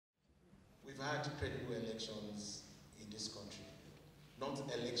had credible elections in this country, not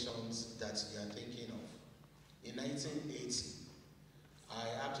elections that you are thinking of. In 1980, I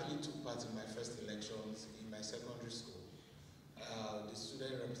actually took part in my first elections in my secondary school, the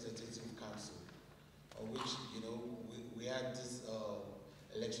Student Representative Council, of which, you know, we had this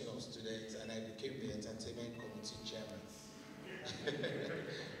election of students, and I became the entertainment committee chairman.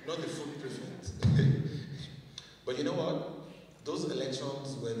 Not the food prefect. But you know what? Those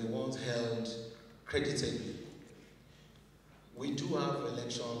elections were the ones held creditably. We do have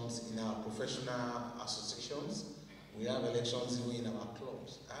elections in our professional associations. We have elections even in our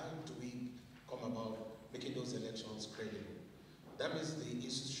clubs. How do we come about making those elections credible? That means the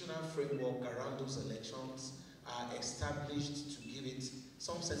institutional framework around those elections are established to give it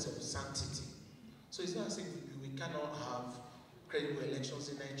some sense of sanctity. So it's not as if we cannot have credible elections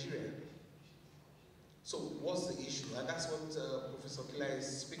in Nigeria. So what's the issue? And that's what Professor Kila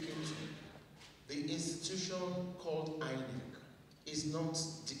is speaking to. The institution called INEC is not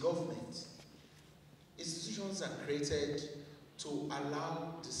the government. Institutions are created to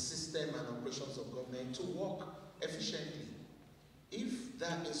allow the system and operations of government to work efficiently. If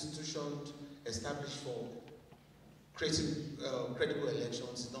that institution established for creating credible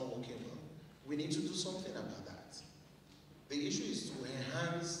elections is not working well, we need to do something about that. The issue is to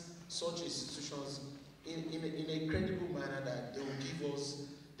enhance such institutions in a credible manner that they will give us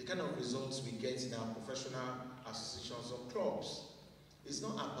the kind of results we get in our professional associations or clubs. It's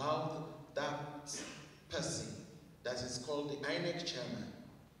not about that person that is called the INEC chairman.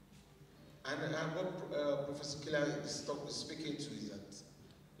 And what Professor Kila is speaking to is that,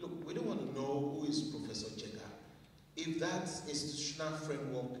 look, we don't want to know who is Professor Jega. If that institutional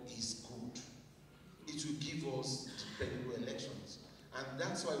framework is good, it will give us credible elections. And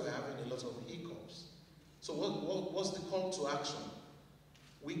that's why we're having a lot of hiccups. So what's the call to action?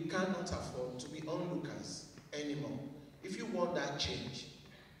 We cannot afford to be onlookers anymore. If you want that change,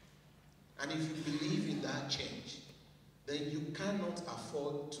 and if you believe in that change, then you cannot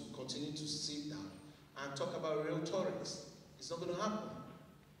afford to continue to sit down and talk about rhetorics. It's not going to happen.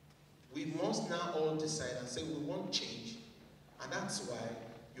 We must now all decide and say we want change. And that's why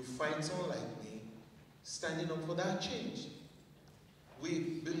you find someone like me standing up for that change. We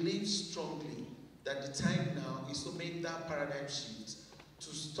believe strongly that the time now is to make that paradigm shift, to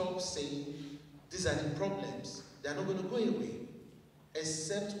stop saying these are the problems. They're not going to go away,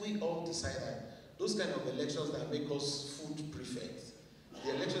 except we all decide that those kind of elections that make us food prefect,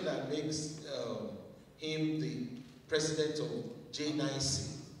 the election that makes him the president of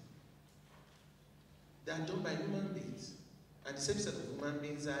J9C, they are done by human beings. And the same set of human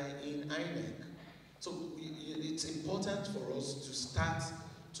beings are in INEC. So it's important for us to start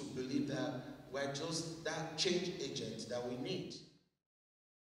to believe that we're just that change agent that we need.